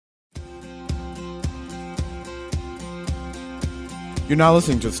You're now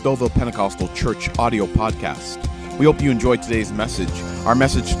listening to the Stouffville Pentecostal Church audio podcast. We hope you enjoyed today's message. Our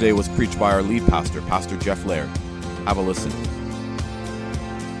message today was preached by our lead pastor, Pastor Jeff Laird. Have a listen.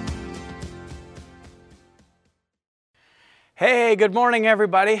 Hey, good morning,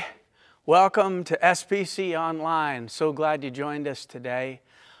 everybody. Welcome to SPC Online. So glad you joined us today.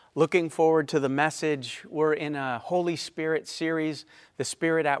 Looking forward to the message. We're in a Holy Spirit series, The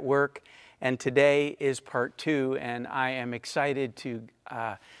Spirit at Work, and today is part 2, and I am excited to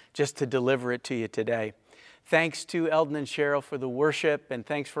just to deliver it to you today. Thanks to Eldon and Cheryl for the worship, and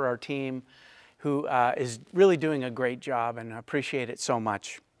thanks for our team who is really doing a great job, and I appreciate it so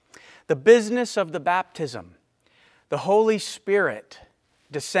much. The business of the baptism. The Holy Spirit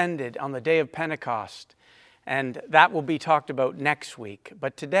descended on the day of Pentecost, and that will be talked about next week.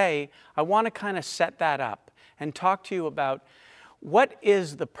 But today, I want to kind of set that up and talk to you about what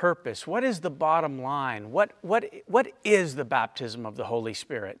is the purpose, what is the bottom line, what is the baptism of the Holy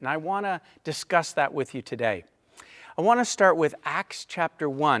Spirit? And I want to discuss that with you today. I want to start with Acts chapter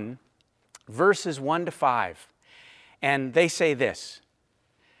 1, verses 1 to 5. And they say this: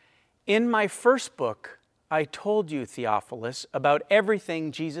 "In my first book, I told you, Theophilus, about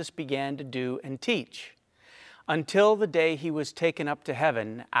everything Jesus began to do and teach, until the day he was taken up to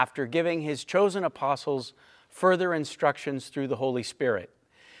heaven after giving his chosen apostles further instructions through the Holy Spirit.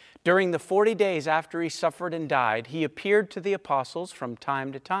 During the 40 days after he suffered and died, he appeared to the apostles from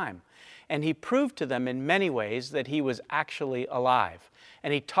time to time, and he proved to them in many ways that he was actually alive,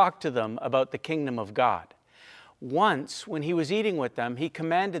 and he talked to them about the kingdom of God. Once, when he was eating with them, he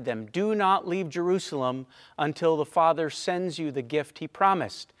commanded them, 'Do not leave Jerusalem until the Father sends you the gift he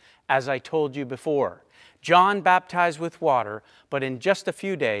promised, as I told you before. John baptized with water, but in just a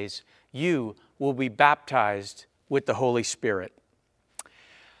few days you will be baptized with the Holy Spirit.'"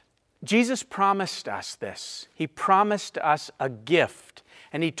 Jesus promised us this. He promised us a gift,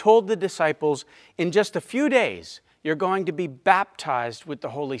 and he told the disciples, in just a few days, you're going to be baptized with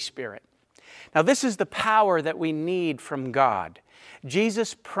the Holy Spirit. Now, this is the power that we need from God.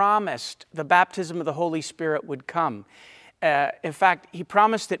 Jesus promised the baptism of the Holy Spirit would come. In fact, he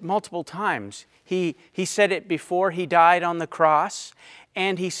promised it multiple times. He said it before he died on the cross,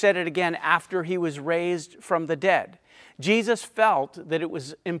 and he said it again after he was raised from the dead. Jesus felt that it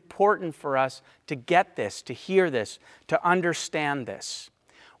was important for us to get this, to hear this, to understand this.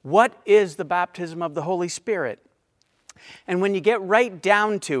 What is the baptism of the Holy Spirit? And when you get right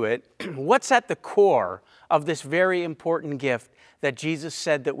down to it, what's at the core of this very important gift that Jesus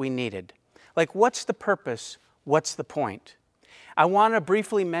said that we needed? Like, what's the purpose? What's the point? I want to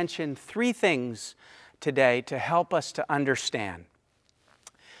briefly mention 3 things today to help us to understand.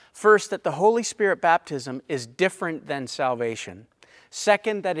 First, that the Holy Spirit baptism is different than salvation.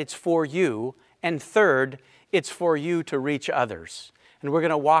 Second, that it's for you. And third, it's for you to reach others. And we're going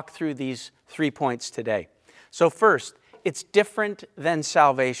to walk through these 3 points today. So first, it's different than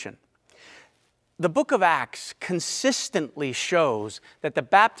salvation. The book of Acts consistently shows that the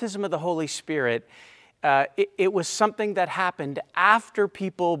baptism of the Holy Spirit, it was something that happened after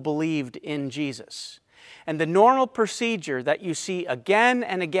people believed in Jesus. And the normal procedure that you see again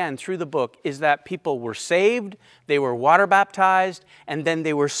and again through the book is that people were saved, they were water baptized, and then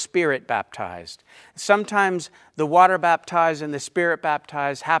they were spirit baptized. Sometimes the water baptized and the spirit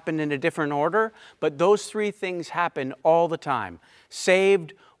baptized happened in a different order, but those 3 things happen all the time.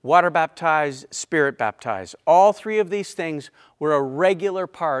 Saved, water baptized, spirit baptized. All 3 of these things were a regular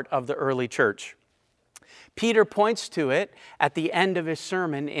part of the early church. Peter points to it at the end of his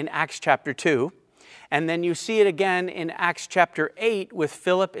sermon in Acts chapter 2. And then you see it again in Acts chapter 8 with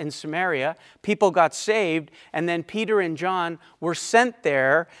Philip in Samaria. People got saved, and then Peter and John were sent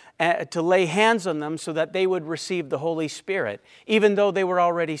there to lay hands on them so that they would receive the Holy Spirit, even though they were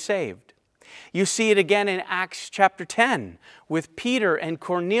already saved. You see it again in Acts chapter 10 with Peter and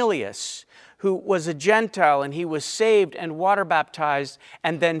Cornelius, who was a Gentile, and he was saved and water baptized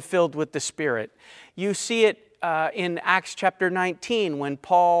and then filled with the Spirit. You see it in Acts chapter 19 when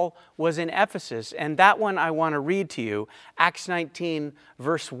Paul was in Ephesus. And that one I want to read to you. Acts 19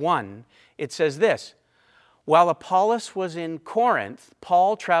 verse 1. It says this: "While Apollos was in Corinth,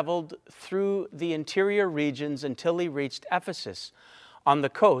 Paul traveled through the interior regions until he reached Ephesus on the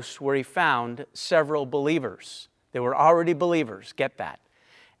coast, where he found several believers." They were already believers, get that.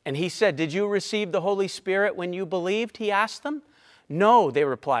 And he said, "Did you receive the Holy Spirit when you believed?" He asked them. "No," they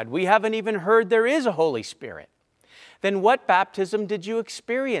replied, "we haven't even heard there is a Holy Spirit." "Then what baptism did you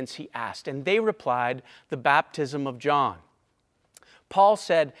experience?" he asked. And they replied, "The baptism of John." Paul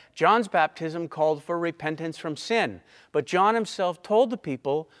said, "John's baptism called for repentance from sin, but John himself told the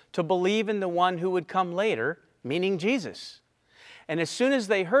people to believe in the one who would come later, meaning Jesus." And as soon as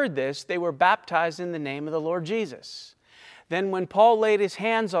they heard this, they were baptized in the name of the Lord Jesus. Then when Paul laid his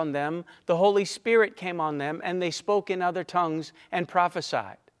hands on them, the Holy Spirit came on them, and they spoke in other tongues and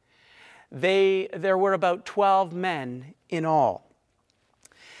prophesied. There were about 12 men in all.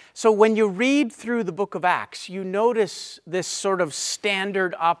 So when you read through the book of Acts, you notice this sort of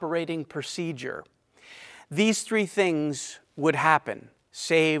standard operating procedure. These three things would happen: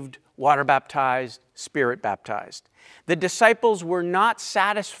 saved, water baptized, Spirit baptized. The disciples were not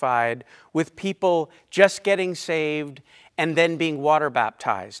satisfied with people just getting saved and then being water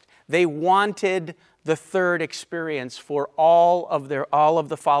baptized. They wanted the third experience for all of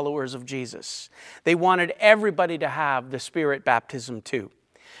the followers of Jesus. They wanted everybody to have the Spirit baptism too.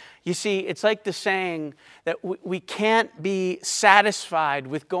 You see, it's like the saying that we can't be satisfied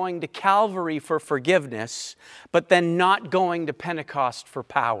with going to Calvary for forgiveness, but then not going to Pentecost for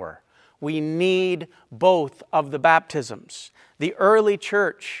power. We need both of the baptisms. The early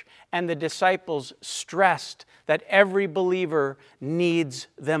church and the disciples stressed that every believer needs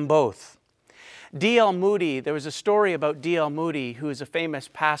them both. D.L. Moody, there was a story about D.L. Moody, who is a famous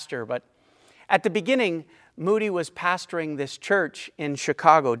pastor, but at the beginning, Moody was pastoring this church in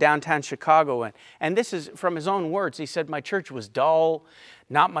Chicago, downtown Chicago, and this is from his own words. He said, "My church was dull,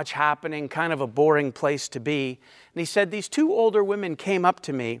 not much happening, kind of a boring place to be." And he said, "These two older women came up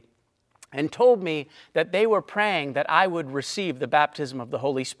to me and told me that they were praying that I would receive the baptism of the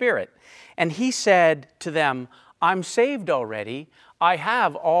Holy Spirit." And he said to them, "I'm saved already. I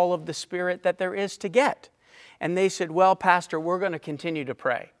have all of the Spirit that there is to get." And they said, "Well, Pastor, we're going to continue to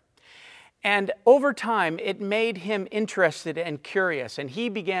pray." And over time, it made him interested and curious, and he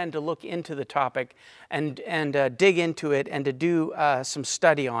began to look into the topic and dig into it and to do some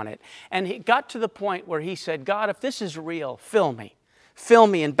study on it. And he got to the point where he said, "God, if this is real, fill me. Fill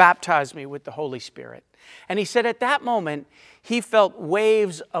me and baptize me with the Holy Spirit." And he said at that moment, he felt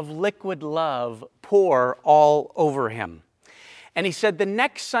waves of liquid love pour all over him. And he said the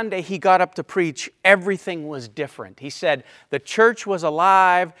next Sunday he got up to preach, everything was different. He said the church was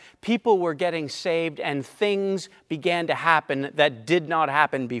alive, people were getting saved, and things began to happen that did not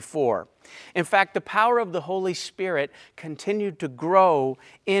happen before. In fact, the power of the Holy Spirit continued to grow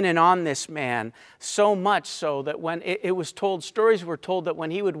in and on this man, so much so that when it was told, stories were told that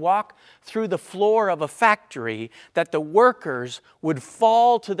when he would walk through the floor of a factory, that the workers would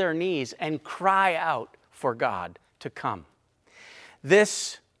fall to their knees and cry out for God to come.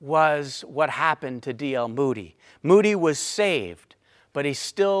 This was what happened to D.L. Moody. Moody was saved, but he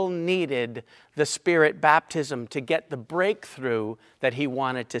still needed the Spirit baptism to get the breakthrough that he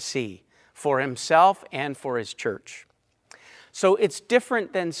wanted to see for himself and for his church. So it's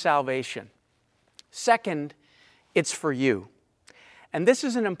different than salvation. Second, it's for you. And this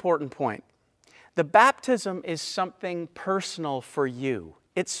is an important point. The baptism is something personal for you.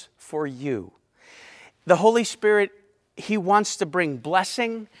 It's for you. The Holy Spirit, He wants to bring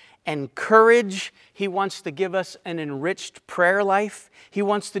blessing and courage. He wants to give us an enriched prayer life. He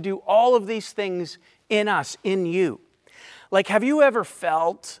wants to do all of these things in us, in you. Like, have you ever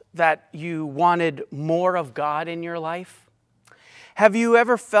felt that you wanted more of God in your life? Have you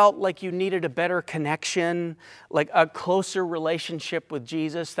ever felt like you needed a better connection, like a closer relationship with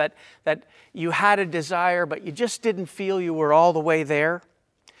Jesus, that you had a desire, but you just didn't feel you were all the way there?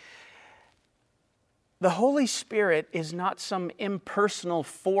 The Holy Spirit is not some impersonal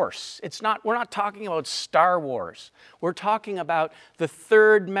force. We're not talking about Star Wars. We're talking about the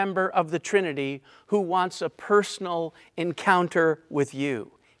third member of the Trinity who wants a personal encounter with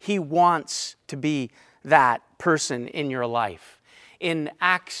you. He wants to be that person in your life. In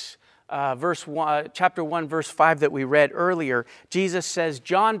Acts chapter 1, verse 5 that we read earlier, Jesus says,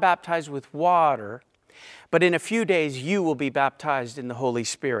 "John baptized with water, but in a few days you will be baptized in the Holy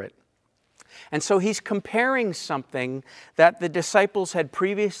Spirit." And so he's comparing something that the disciples had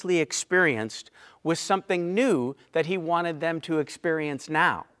previously experienced with something new that he wanted them to experience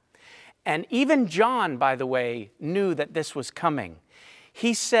now. And even John, by the way, knew that this was coming.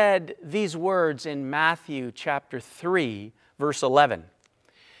 He said these words in Matthew chapter 3, verse 11.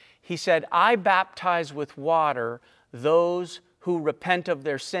 He said, "I baptize with water those who repent of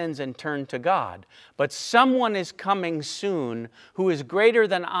their sins and turn to God. But someone is coming soon who is greater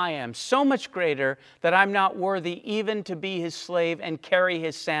than I am, so much greater that I'm not worthy even to be his slave and carry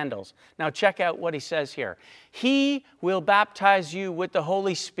his sandals." Now check out what he says here. "He will baptize you with the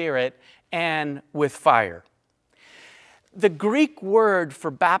Holy Spirit and with fire." The Greek word for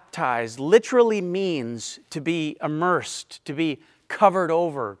baptized literally means to be immersed, to be covered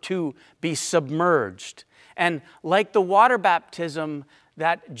over, to be submerged. And like the water baptism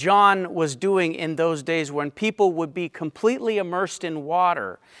that John was doing in those days when people would be completely immersed in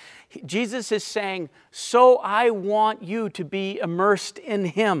water. Jesus is saying, so I want you to be immersed in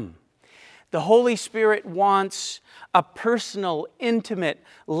Him. The Holy Spirit wants a personal, intimate,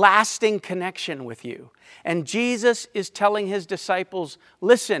 lasting connection with you. And Jesus is telling His disciples,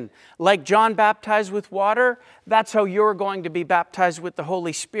 listen, like John baptized with water, that's how you're going to be baptized with the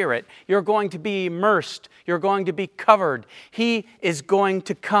Holy Spirit. You're going to be immersed. You're going to be covered. He is going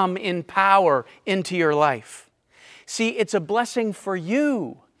to come in power into your life. See, it's a blessing for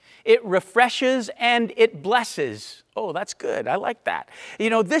you. It refreshes and it blesses. Oh, that's good. I like that. You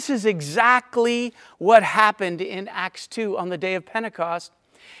know, this is exactly what happened in Acts 2 on the day of Pentecost.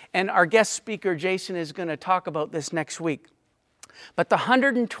 And our guest speaker, Jason, is going to talk about this next week. But the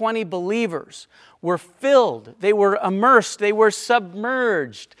 120 believers were filled, they were immersed, they were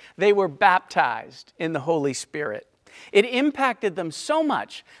submerged, they were baptized in the Holy Spirit. It impacted them so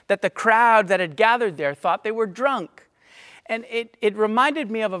much that the crowd that had gathered there thought they were drunk. And it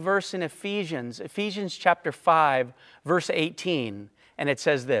reminded me of a verse in Ephesians chapter 5, verse 18. And it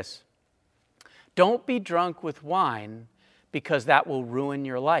says this, don't be drunk with wine because that will ruin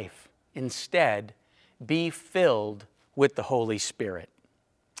your life. Instead, be filled with the Holy Spirit.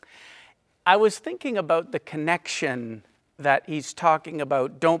 I was thinking about the connection that he's talking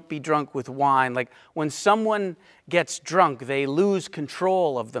about, don't be drunk with wine. Like when someone gets drunk, they lose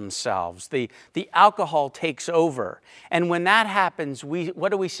control of themselves. The alcohol takes over. And when that happens, what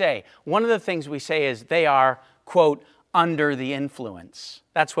do we say? One of the things we say is they are, quote, under the influence.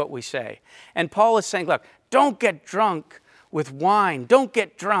 That's what we say. And Paul is saying, look, don't get drunk with wine. Don't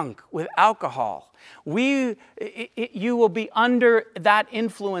get drunk with alcohol. You will be under that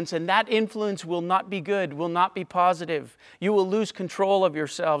influence, and that influence will not be good, will not be positive. You will lose control of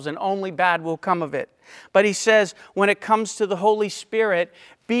yourselves, and only bad will come of it. But he says, when it comes to the Holy Spirit,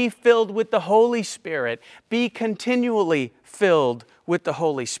 be filled with the Holy Spirit. Be continually filled with the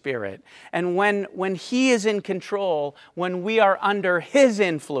Holy Spirit. And when He is in control, when we are under His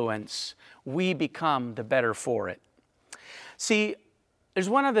influence, we become the better for it. See, there's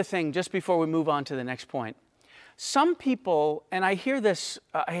one other thing just before we move on to the next point. Some people, and I hear this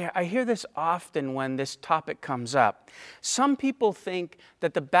often when this topic comes up, some people think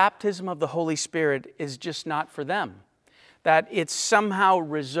that the baptism of the Holy Spirit is just not for them, that it's somehow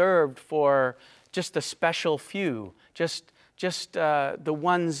reserved for just a special few, just the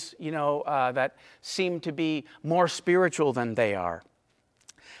ones, that seem to be more spiritual than they are.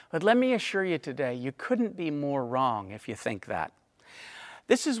 But let me assure you today, you couldn't be more wrong if you think that.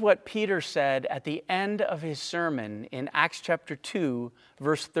 This is what Peter said at the end of his sermon in Acts chapter 2,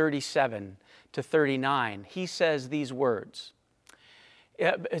 verse 37 to 39. He says these words.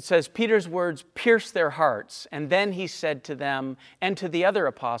 It says, Peter's words pierced their hearts. And then he said to them and to the other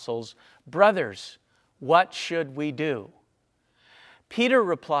apostles, brothers, what should we do? Peter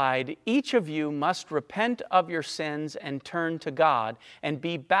replied, each of you must repent of your sins and turn to God and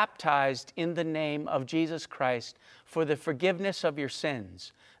be baptized in the name of Jesus Christ for the forgiveness of your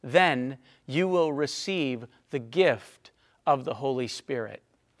sins. Then you will receive the gift of the Holy Spirit.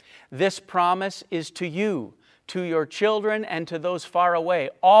 This promise is to you, to your children, and to those far away.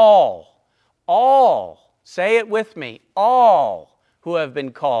 All, say it with me, all who have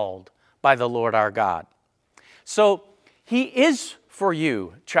been called by the Lord our God. So He is for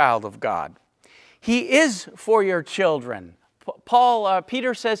you, child of God. He is for your children.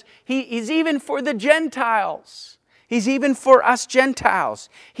 Peter says He's even for the Gentiles. He's even for us Gentiles.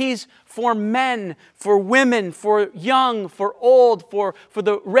 He's for men, for women, for young, for old, for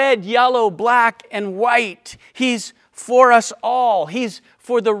the red, yellow, black, and white. He's for us all. He's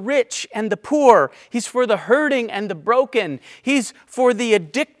for the rich and the poor. He's for the hurting and the broken. He's for the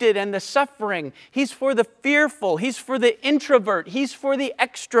addicted and the suffering. He's for the fearful. He's for the introvert. He's for the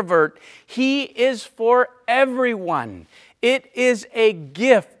extrovert. He is for everyone. It is a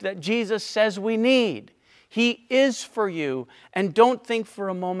gift that Jesus says we need. He is for you, and don't think for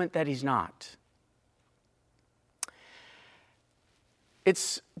a moment that He's not.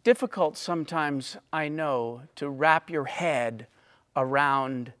 It's difficult sometimes, I know, to wrap your head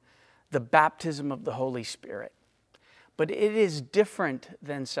around the baptism of the Holy Spirit. But it is different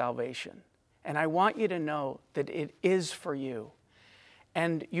than salvation. And I want you to know that it is for you.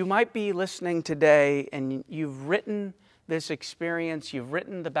 And you might be listening today and you've written this experience, you've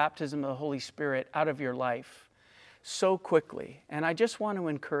written the baptism of the Holy Spirit out of your life so quickly. And I just want to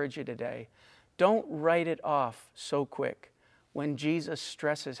encourage you today, don't write it off so quick when Jesus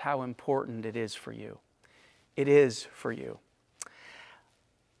stresses how important it is for you. It is for you.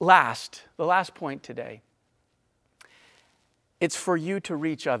 The last point today. it's for you to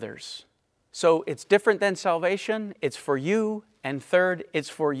reach others. So it's different than salvation. It's for you. And third, it's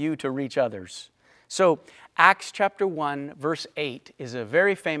for you to reach others. So Acts chapter 1, verse 8 is a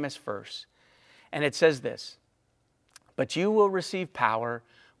very famous verse. And it says this, "But you will receive power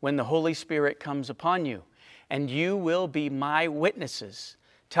when the Holy Spirit comes upon you, and you will be my witnesses,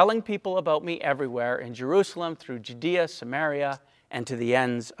 telling people about me everywhere in Jerusalem, through Judea, Samaria, and to the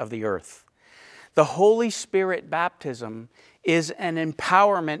ends of the earth." The Holy Spirit baptism is an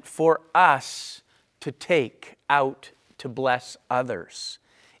empowerment for us to take out to bless others.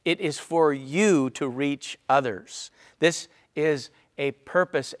 It is for you to reach others. This is a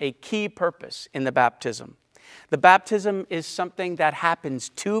purpose, a key purpose in the baptism. The baptism is something that happens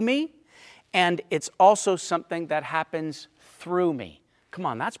to me, and it's also something that happens through me. Come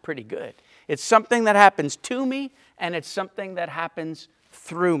on, that's pretty good. It's something that happens to me, and it's something that happens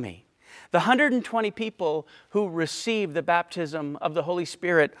through me. The 120 people who received the baptism of the Holy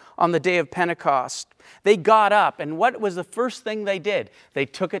Spirit on the day of Pentecost, they got up, and what was the first thing they did? They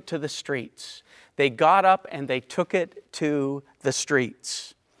took it to the streets. They got up and they took it to the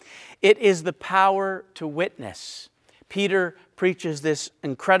streets. It is the power to witness. Peter preaches this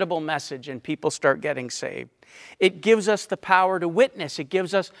incredible message and people start getting saved. It gives us the power to witness. It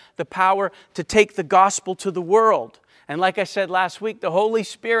gives us the power to take the gospel to the world. And like I said last week, the Holy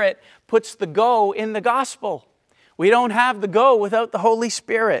Spirit puts the go in the gospel. We don't have the go without the Holy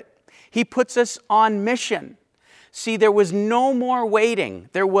Spirit. He puts us on mission. See, there was no more waiting.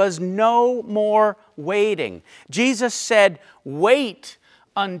 There was no more waiting. Jesus said, wait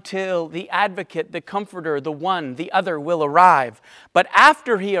until the advocate, the comforter, the one, the other will arrive. But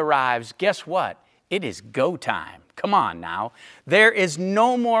after he arrives, guess what? It is go time. Come on now. There is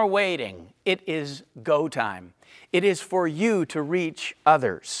no more waiting. It is go time. It is for you to reach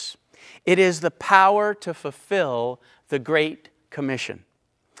others. It is the power to fulfill the Great Commission.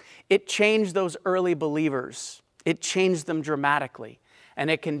 It changed those early believers. It changed them dramatically, and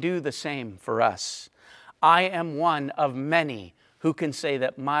it can do the same for us. I am one of many who can say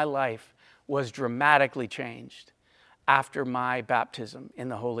that my life was dramatically changed after my baptism in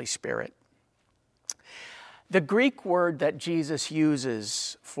the Holy Spirit. The Greek word that Jesus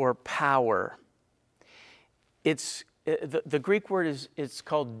uses for power, the Greek word is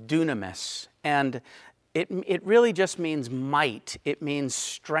called dunamis, and it really just means might. It means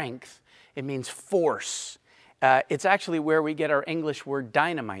strength. It means force. It's actually where we get our English word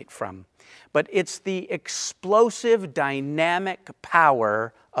dynamite from. But it's the explosive, dynamic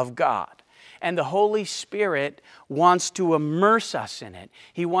power of God. And the Holy Spirit wants to immerse us in it.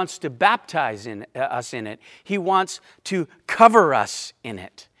 He wants to baptize us in it. He wants to cover us in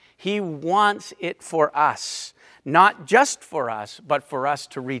it. He wants it for us. Not just for us, but for us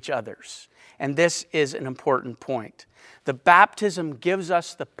to reach others. And this is an important point. The baptism gives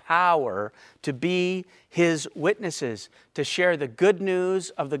us the power to be His witnesses, to share the good news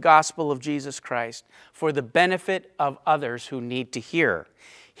of the gospel of Jesus Christ for the benefit of others who need to hear.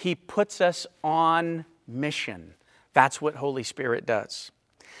 He puts us on mission. That's what Holy Spirit does.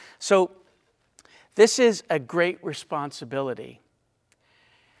 So this is a great responsibility.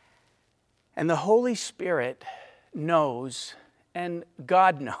 And the Holy Spirit knows, and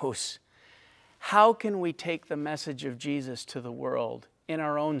God knows, how can we take the message of Jesus to the world in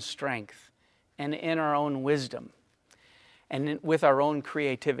our own strength and in our own wisdom and with our own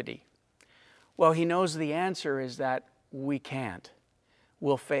creativity? Well, He knows the answer is that we can't.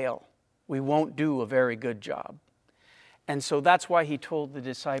 We'll fail. We won't do a very good job. And so that's why He told the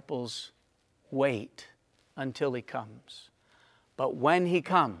disciples, wait until He comes. But when He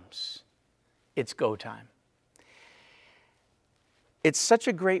comes, it's go time. It's such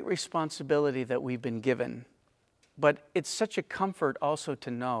a great responsibility that we've been given, but it's such a comfort also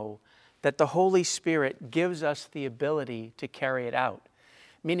to know that the Holy Spirit gives us the ability to carry it out.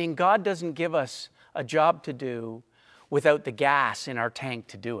 Meaning God doesn't give us a job to do without the gas in our tank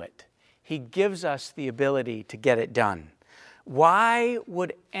to do it. He gives us the ability to get it done. Why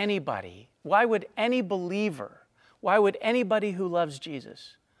would any believer, why would anybody who loves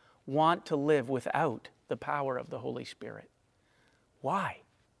Jesus want to live without the power of the Holy Spirit? Why?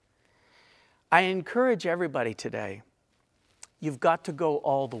 I encourage everybody today, you've got to go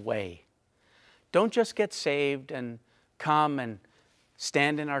all the way. Don't just get saved and come and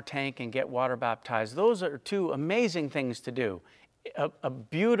stand in our tank and get water baptized. Those are two amazing things to do, a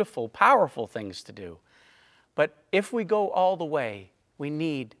beautiful, powerful things to do. But if we go all the way, we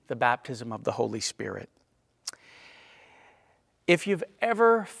need the baptism of the Holy Spirit. If you've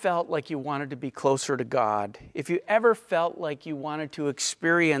ever felt like you wanted to be closer to God, if you ever felt like you wanted to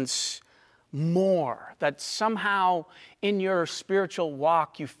experience more, that somehow in your spiritual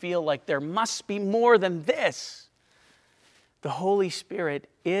walk you feel like there must be more than this, the Holy Spirit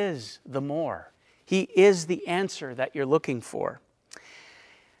is the more. He is the answer that you're looking for.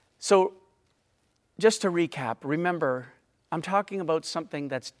 So just to recap, remember, I'm talking about something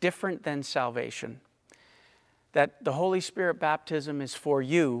that's different than salvation. That the Holy Spirit baptism is for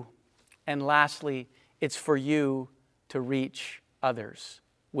you, and lastly, it's for you to reach others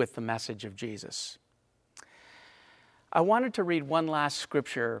with the message of Jesus. I wanted to read one last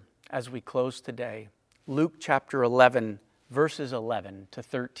scripture as we close today. Luke chapter 11, verses 11 to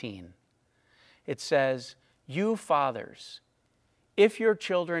 13. It says, "You fathers, if your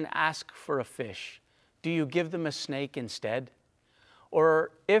children ask for a fish, do you give them a snake instead?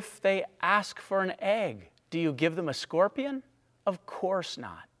 Or if they ask for an egg, do you give them a scorpion? Of course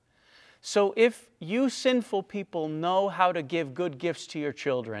not. So if you sinful people know how to give good gifts to your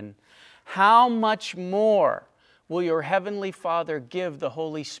children, how much more will your heavenly Father give the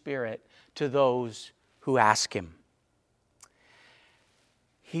Holy Spirit to those who ask Him?"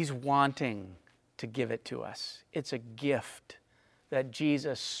 He's wanting to give it to us. It's a gift that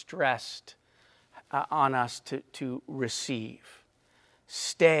Jesus stressed on us to receive.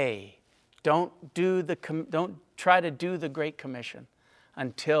 Stay. Don't try to do the Great Commission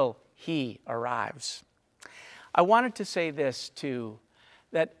until He arrives. I wanted to say this too,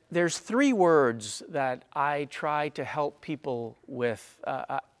 that there's 3 words that I try to help people with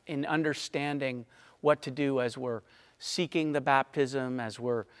in understanding what to do as we're seeking the baptism, as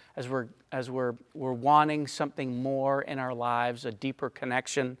we're wanting something more in our lives, a deeper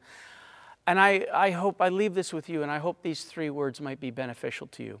connection. And I hope I leave this with you, and I hope these 3 words might be beneficial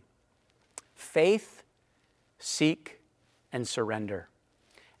to you. Faith, seek, and surrender.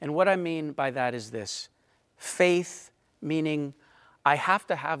 And what I mean by that is this. Faith, meaning I have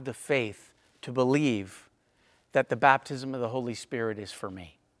to have the faith to believe that the baptism of the Holy Spirit is for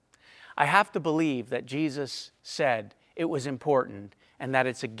me. I have to believe that Jesus said it was important and that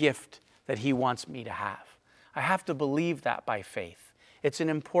it's a gift that He wants me to have. I have to believe that by faith. It's an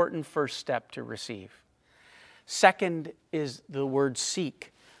important first step to receive. Second is the word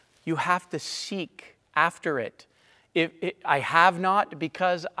seek. You have to seek after it. I have not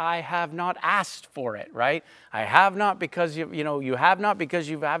because I have not asked for it, right? I have not because you have not because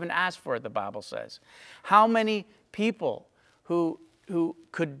you haven't asked for it, the Bible says. How many people who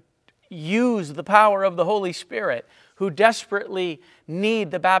could use the power of the Holy Spirit, who desperately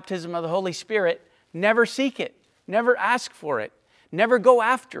need the baptism of the Holy Spirit, never seek it, never ask for it, never go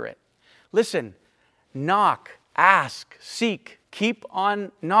after it? Listen, knock, ask, seek, keep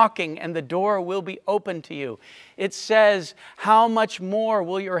on knocking, and the door will be open to you. It says, how much more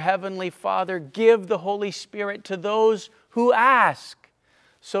will your heavenly Father give the Holy Spirit to those who ask?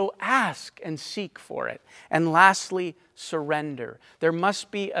 So ask and seek for it. And lastly, surrender. There must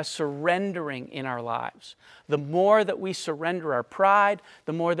be a surrendering in our lives. The more that we surrender our pride,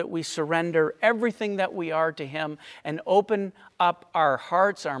 the more that we surrender everything that we are to Him and open up our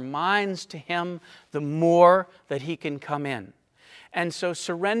hearts, our minds to Him, the more that He can come in. And so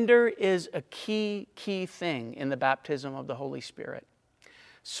surrender is a key thing in the baptism of the Holy Spirit.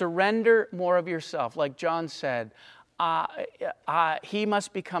 Surrender more of yourself. Like John said, He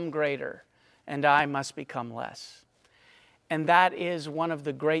must become greater and I must become less. And that is one of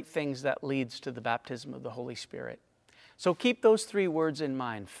the great things that leads to the baptism of the Holy Spirit. So keep those 3 words in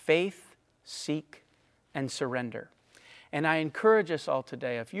mind: faith, seek, and surrender. And I encourage us all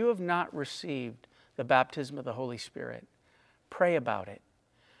today, if you have not received the baptism of the Holy Spirit, pray about it.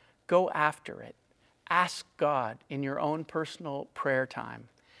 Go after it. Ask God in your own personal prayer time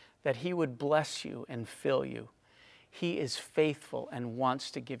that He would bless you and fill you. He is faithful and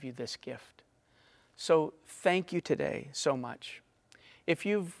wants to give you this gift. So thank you today so much. If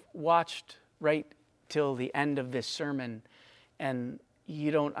you've watched right till the end of this sermon and you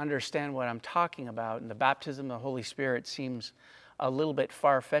don't understand what I'm talking about and the baptism of the Holy Spirit seems a little bit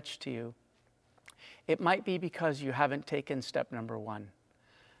far-fetched to you, it might be because you haven't taken step number 1.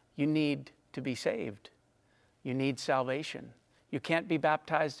 You need to be saved. You need salvation. You can't be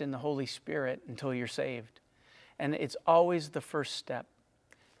baptized in the Holy Spirit until you're saved. And it's always the first step: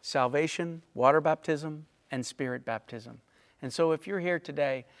 salvation, water baptism, and Spirit baptism. And so if you're here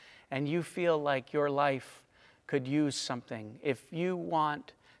today and you feel like your life could use something, if you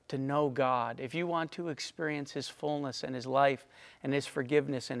want to know God, if you want to experience His fullness and His life and His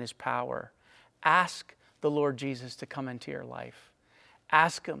forgiveness and His power, ask the Lord Jesus to come into your life.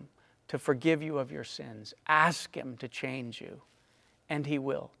 Ask Him to forgive you of your sins. Ask Him to change you, and He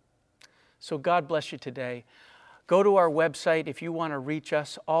will. So God bless you today. go to our website if you want to reach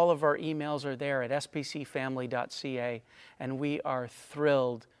us. All of our emails are there at spcfamily.ca, and we are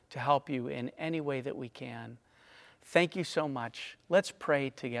thrilled to help you in any way that we can. Thank you so much. Let's pray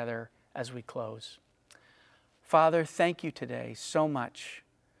together as we close. Father, thank you today so much.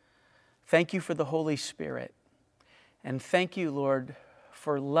 Thank you for the Holy Spirit. And thank you, Lord,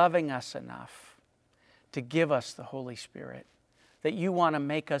 for loving us enough to give us the Holy Spirit, that you want to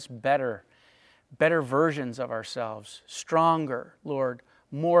make us better versions of ourselves, stronger, Lord,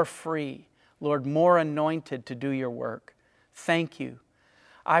 more free, Lord, more anointed to do your work. Thank you.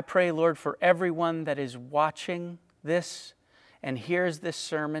 I pray, Lord, for everyone that is watching this and hears this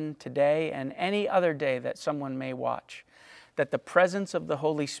sermon today and any other day that someone may watch, that the presence of the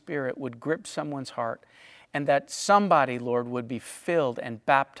Holy Spirit would grip someone's heart and that somebody, Lord, would be filled and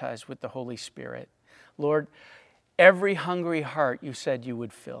baptized with the Holy Spirit. Lord, every hungry heart you said you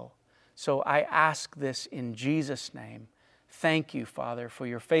would fill. So I ask this in Jesus' name. Thank you, Father, for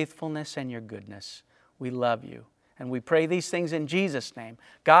your faithfulness and your goodness. We love you. And we pray these things in Jesus' name.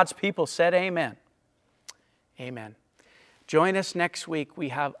 God's people said amen. Amen. Join us next week. We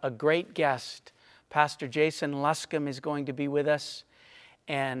have a great guest. Pastor Jason Luscombe is going to be with us,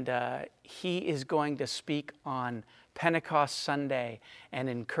 and he is going to speak on Pentecost Sunday and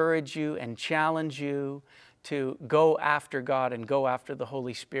encourage you and challenge you to go after God and go after the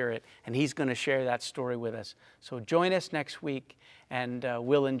Holy Spirit, and he's going to share that story with us. So join us next week, and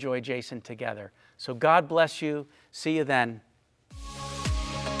we'll enjoy Jason together. So God bless you. See you then.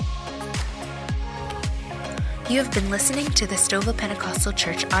 You have been listening to the Stouffville Pentecostal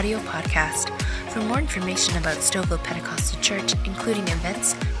Church audio podcast. For more information about Stouffville Pentecostal Church, including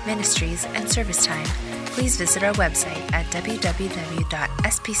events, ministries, and service time, please visit our website at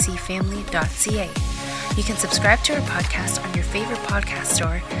www.spcfamily.ca. You can subscribe to our podcast on your favorite podcast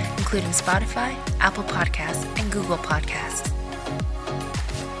store, including Spotify, Apple Podcasts, and Google Podcasts.